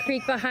 dump it in the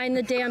creek behind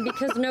the dam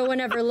because no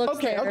one ever looks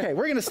there. Okay,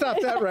 we're gonna stop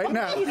that right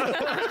now.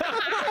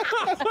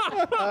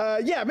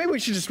 Yeah, maybe we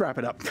should just wrap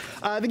it up.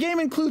 The game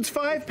includes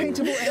 5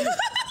 paintable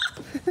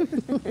Do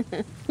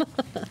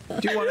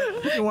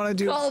you want to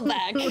do? Call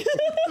back. You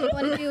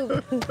want to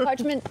do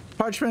parchment?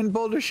 Parchment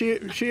boulder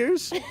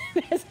shears?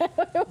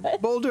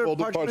 Boulder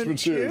parchment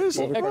shears?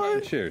 Boulder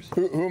parchment shears.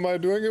 Who am I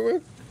doing it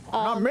with?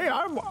 Not me.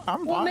 I'm Well,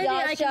 fine. maybe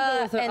I can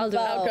go with her. and I'll do it.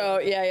 I'll Beau. go.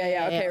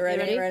 Yeah. Okay,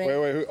 ready?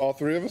 Wait, who, all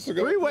three of us are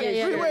going? Three-way.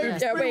 Yeah,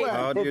 wait.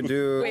 How do you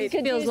do? Wait,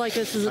 it feels like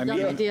this is a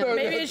dumb idea.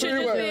 Maybe it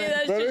should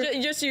just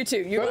be just you two.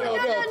 You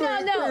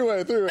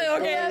No. Three-way.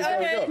 Okay.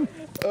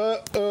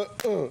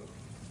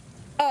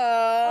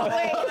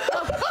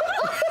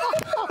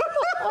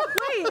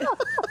 Wait.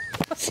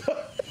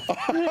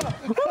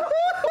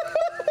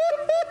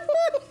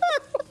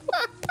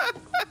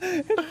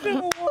 It's been a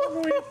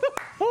long week.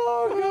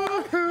 Oh,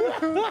 God.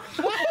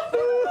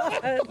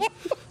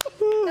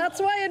 That's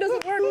why it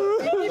doesn't work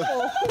with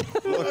people.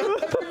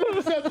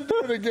 Just have to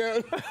do it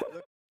again.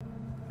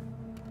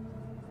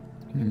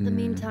 In the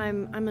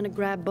meantime, I'm gonna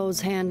grab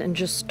Beau's hand and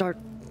just start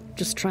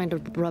trying to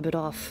rub it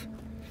off.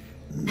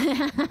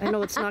 I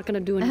know it's not gonna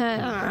do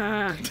anything.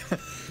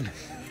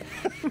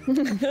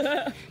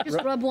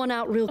 Just rub one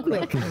out real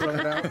quick. Run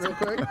it out real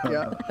quick.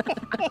 Yeah.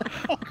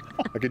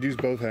 I could use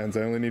both hands.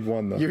 I only need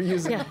one though. You're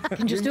using. Yeah, I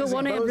can just do it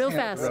one hand real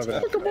fast.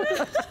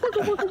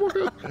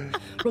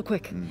 Real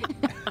quick.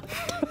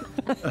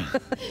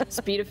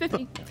 Speed of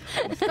 50.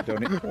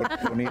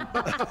 Don't need.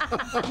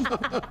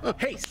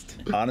 Haste.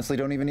 Honestly,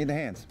 don't even need the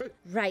hands.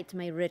 Right,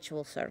 my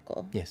ritual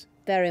circle. Yes.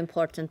 Very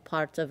important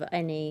part of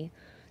any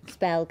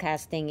spell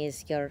casting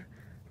is your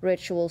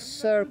ritual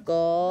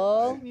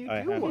circle. I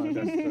have just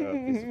a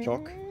piece of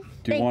chalk.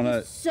 Do you Thank want you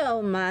to?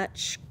 so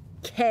much,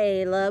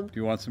 Caleb. Do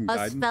you want some Us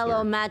guidance?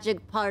 fellow or-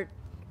 magic part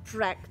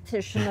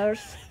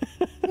practitioners.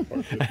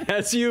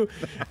 As you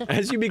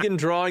begin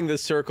drawing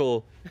this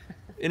circle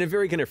in a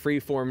very kind of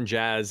free-form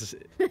jazz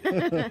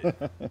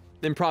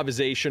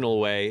improvisational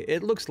way,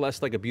 it looks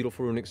less like a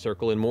beautiful runic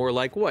circle and more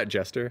like what,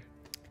 Jester?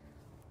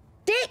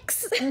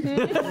 Dicks!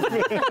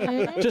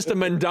 Just a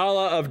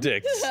mandala of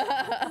dicks.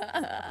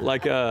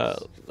 Like a...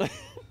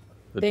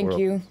 Thank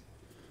you,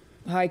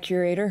 High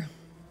Curator.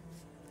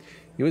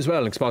 You as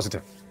well,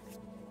 Expositor.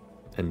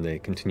 And they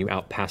continue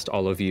out past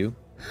all of you.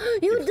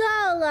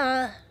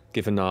 Udala!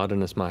 Give a nod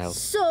and a smile.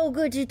 So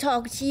good to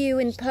talk to you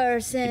in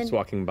person. Keeps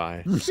walking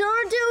by.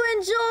 Sure do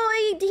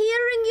enjoy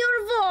hearing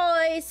your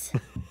voice.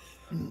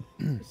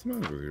 What's the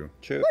matter with you?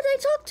 Cheers. What I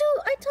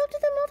talk to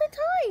them all the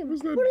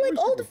time. We're like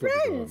old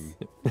friends.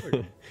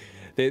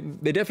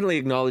 They definitely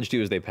acknowledged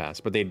you as they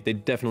passed, but they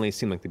definitely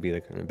seem like they'd be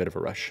like in a bit of a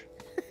rush.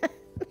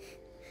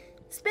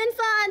 It's been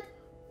fun.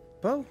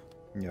 Beau,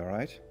 You all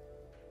right?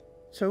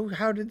 so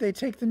how did they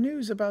take the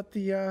news about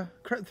the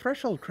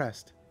threshold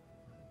crest?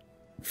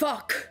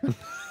 Fuck.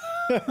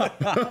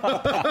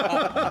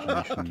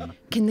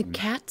 Can the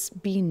cats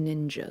be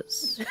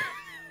ninjas?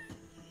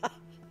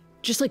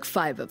 Just like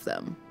 5 of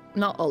them,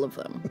 not all of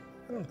them.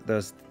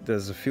 There's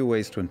a few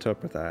ways to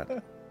interpret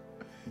that.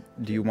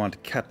 Do you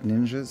want cat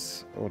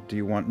ninjas, or do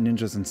you want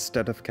ninjas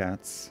instead of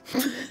cats?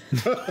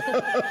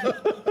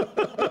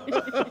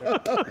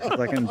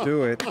 I can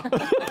do it.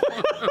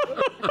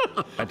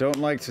 I don't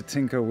like to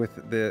tinker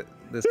with the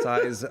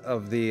size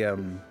of the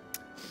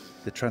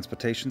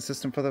transportation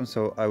system for them,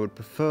 so I would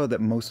prefer that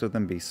most of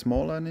them be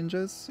smaller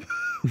ninjas,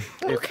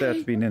 if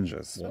that be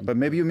ninjas. But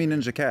maybe you mean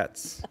ninja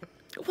cats.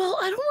 Well,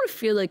 I don't want to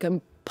feel like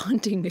I'm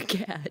punting a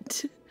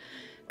cat.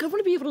 I want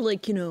to be able to,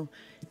 like,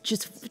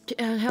 just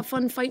have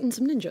fun fighting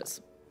some ninjas.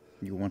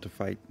 You want to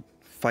fight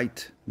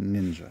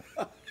ninja.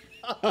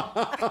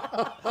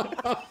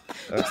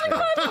 There's like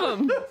 5 of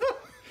them.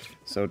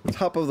 So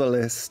top of the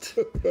list.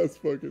 That's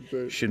fucking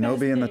great.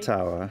 Shinobi in the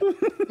tower.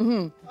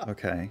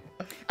 Okay.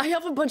 I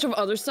have a bunch of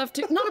other stuff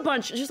too. Not a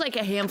bunch, just like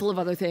a handful of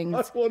other things.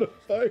 I want to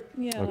fight.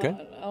 Yeah.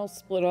 Okay. I'll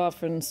split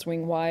off and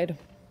swing wide.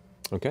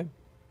 Okay.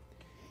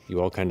 You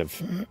all kind of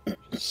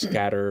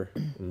scatter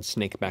and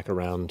snake back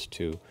around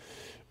to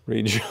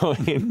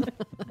rejoin.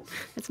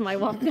 It's my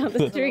walk down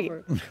the street.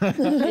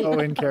 Oh,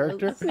 in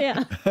character?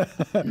 Yeah.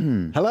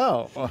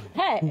 Hello.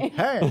 Hey.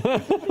 Hey.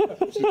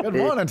 Good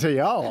morning to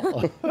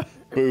y'all.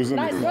 Boozing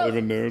Nice at roast.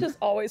 11 noon. Just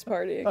always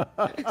partying.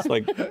 It's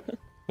like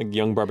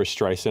young Barbara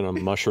Streisand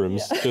on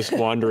mushrooms, just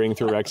wandering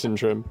through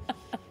Exentrim.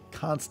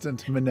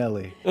 Constant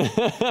Manelli.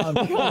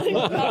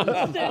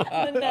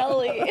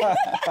 Manelli.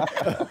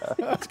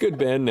 It's a good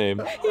band name.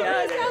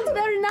 Yeah, it sounds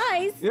very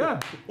nice. Yeah,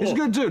 he's a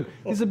good dude.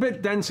 He's a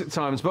bit dense at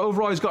times, but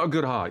overall he's got a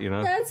good heart,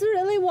 That's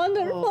really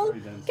wonderful.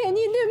 Can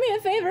you do me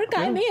a favor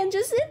kindly and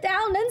just sit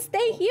down and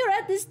stay here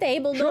at this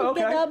table? Sure, Don't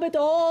get okay. up at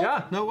all.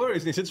 Yeah, no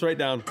worries. He sits right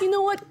down. You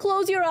know what?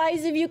 Close your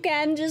eyes if you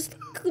can. Just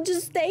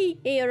stay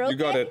here, okay? You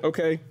got it.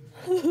 Okay.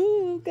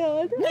 Oh,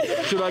 God.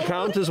 Should I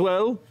count as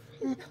well?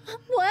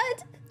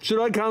 What? Should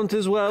I count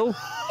as well?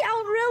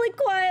 Count really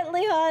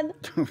quietly, hon.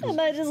 And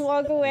I just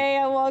walk away.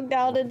 I walk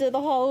down into the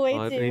hallway,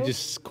 too. And he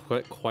just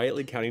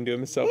quietly counting to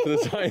himself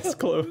with his eyes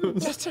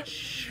closed.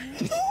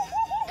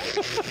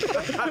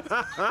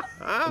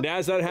 And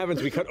as that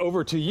happens, we cut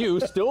over to you,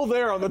 still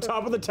there on the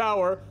top of the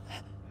tower.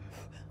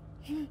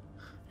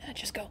 I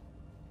just go,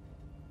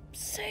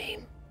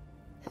 same.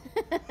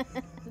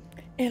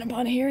 And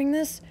upon hearing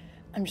this,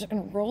 I'm just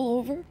gonna roll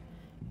over.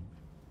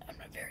 I'm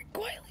gonna very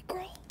quietly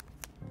crawl.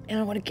 And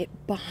I wanna get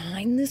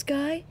behind this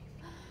guy.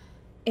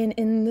 And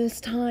in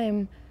this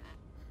time,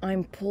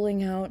 I'm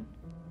pulling out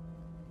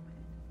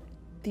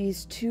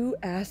these 2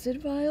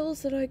 acid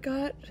vials that I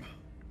got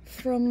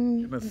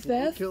from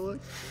Veth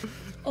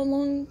a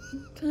long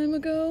time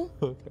ago.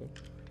 Okay.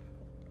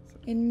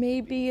 And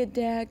maybe a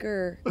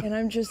dagger. And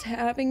I'm just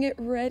having it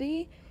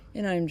ready,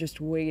 and I'm just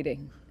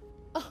waiting.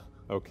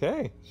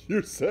 Okay.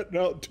 You're setting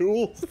out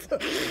tools?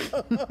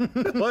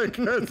 Like,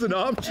 that's an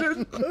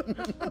option?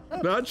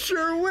 Not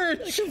sure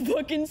which. Like a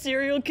fucking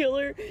serial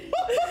killer.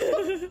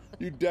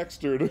 You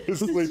Dextered his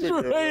sleeping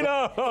Straight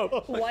girl.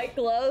 up. White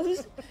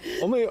gloves.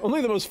 Only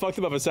the most fucked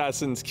up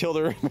assassins kill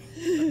their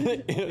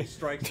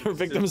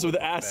victims with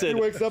acid.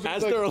 He wakes up and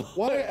as is they're like,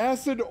 why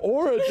acid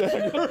or a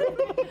dagger?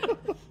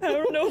 I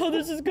don't know how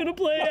this is gonna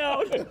play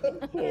out.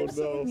 Oh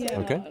no. Yeah,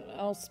 Okay.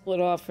 I'll split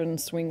off and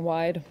swing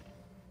wide.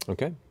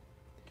 Okay.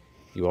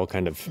 You all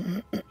kind of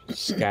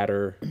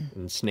scatter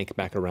and snake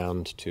back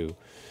around to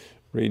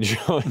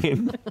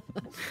rejoin.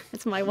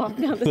 That's my walk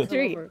down the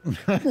street.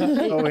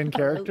 Oh, in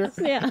character?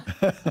 Yeah.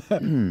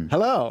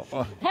 Hello.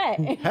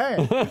 Hey.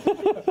 Hey.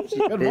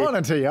 Good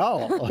morning to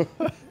y'all.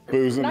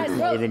 Boozing Nice.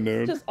 before even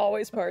noon. Just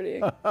always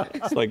partying.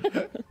 It's like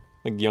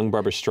young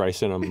Barbara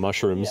Streisand on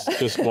mushrooms,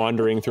 just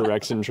wandering through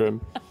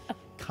Exentrim.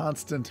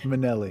 Constant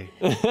Manelli.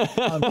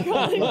 Constant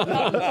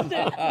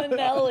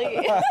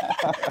Manelli.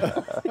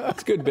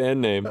 It's a good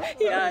band name.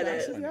 Yeah, it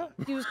is.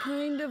 He was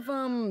kind of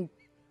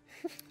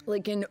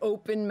like an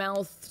open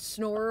mouth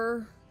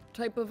snorer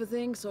type of a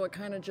thing, so it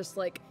kind of just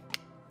like.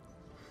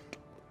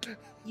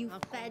 You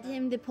fed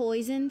him the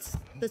poisons,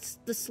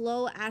 the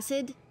slow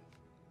acid.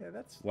 Yeah,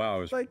 that's Wow, I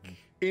was like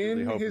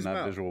really in hoping his that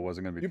mouth. visual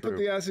wasn't going to be You true. put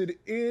the acid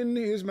in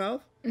his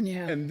mouth?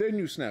 Yeah. And then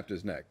you snapped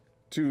his neck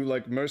to,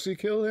 like, mercy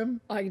kill him?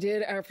 I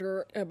did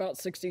after about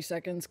 60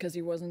 seconds because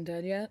he wasn't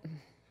dead yet.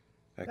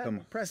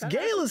 Press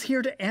Gale is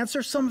here to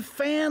answer some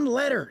fan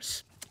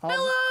letters.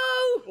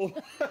 Hello!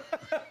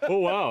 Oh,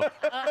 wow.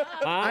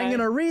 I'm going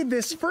to read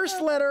this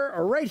first letter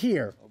right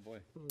here. Oh, boy.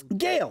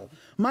 Gale,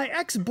 my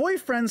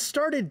ex-boyfriend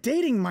started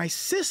dating my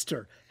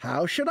sister.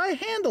 How should I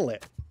handle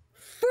it?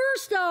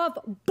 First off,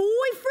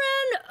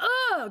 boyfriend,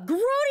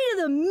 grody to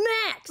the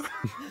max.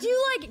 Do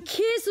you like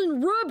kiss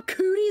and rub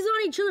cooties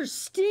on each other's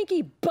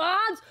stinky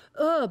bods?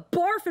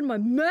 Barf in my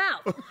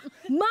mouth.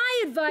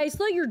 My advice,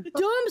 let your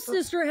dumb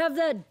sister have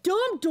that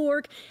dumb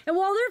dork, and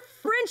while they're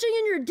Frenching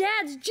in your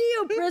dad's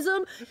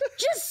geoprism,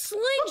 just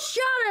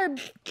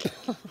slingshot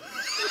a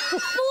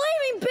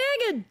flaming bag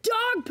of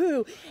dog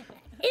poo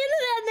into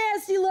that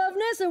nasty love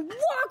nest and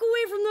walk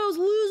away from those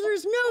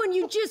losers knowing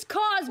you just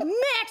caused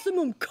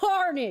maximum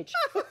carnage.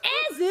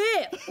 As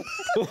if.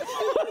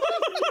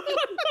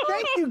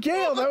 Thank you,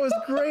 Gale. That was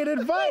great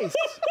advice.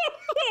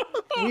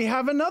 We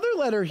have another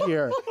letter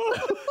here.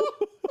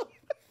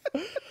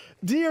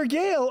 Dear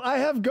Gale, I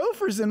have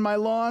gophers in my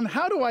lawn.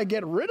 How do I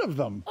get rid of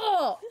them?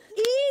 Oh,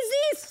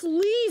 easy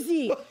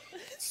sleazy.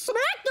 Smack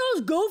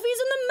those goofies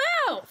in the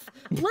mouth.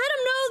 Let them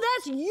know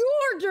that's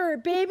your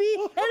dirt, baby.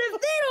 And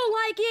if they don't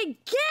like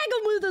it, gag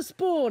them with a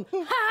spoon.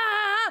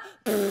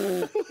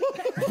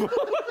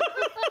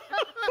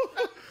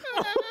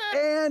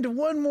 And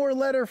one more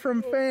letter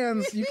from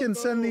fans. You can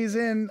send these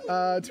in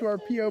to our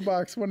P.O.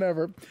 box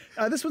whenever.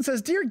 This one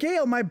says, Dear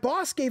Gale, my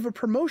boss gave a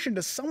promotion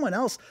to someone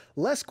else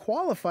less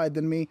qualified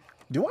than me.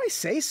 Do I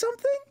say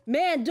something?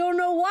 Man, don't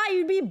know why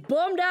you'd be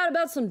bummed out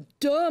about some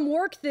dumb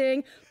work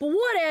thing, but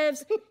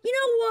whatevs. You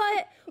know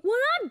what? When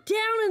I'm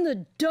down in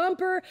the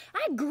dumper,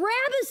 I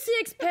grab a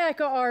six-pack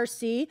of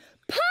RC,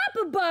 pop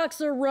a box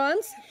of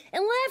runts,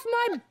 and laugh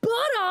my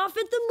butt off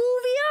at the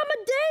movie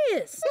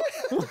Amadeus.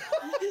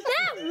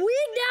 That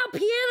wigged-out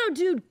piano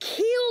dude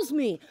kills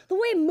me. The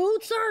way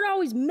Mozart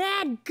always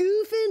mad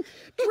goofing,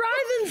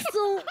 driving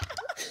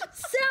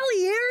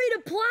Salieri to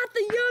plot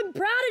the young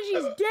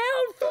prodigy's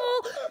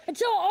downfall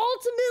until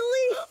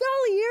ultimately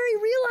Salieri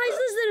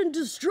realizes that in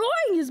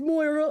destroying his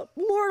mortal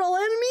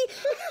enemy,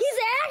 he's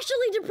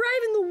actually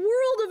depriving the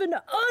world of an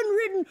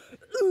unwritten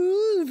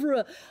oeuvre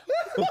of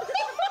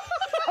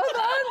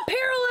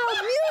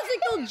unparalleled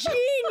musical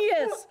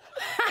genius.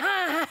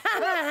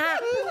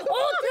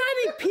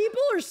 Old-timey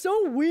people are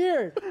so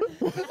weird.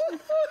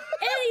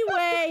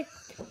 Anyway,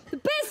 the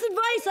best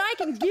advice I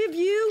can give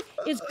you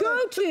is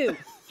go to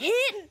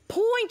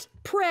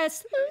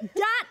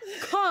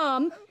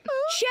hitpointpress.com,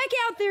 check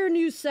out their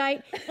new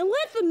site, and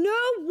let them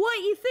know what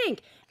you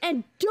think.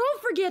 And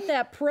don't forget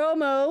that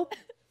promo,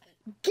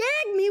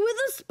 gag me with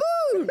a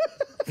spoon.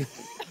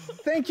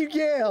 Thank you,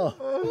 Gale.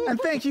 And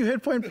thank you,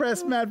 Hit Point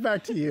Press. Matt,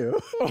 back to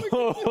you.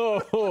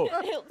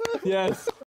 Yes.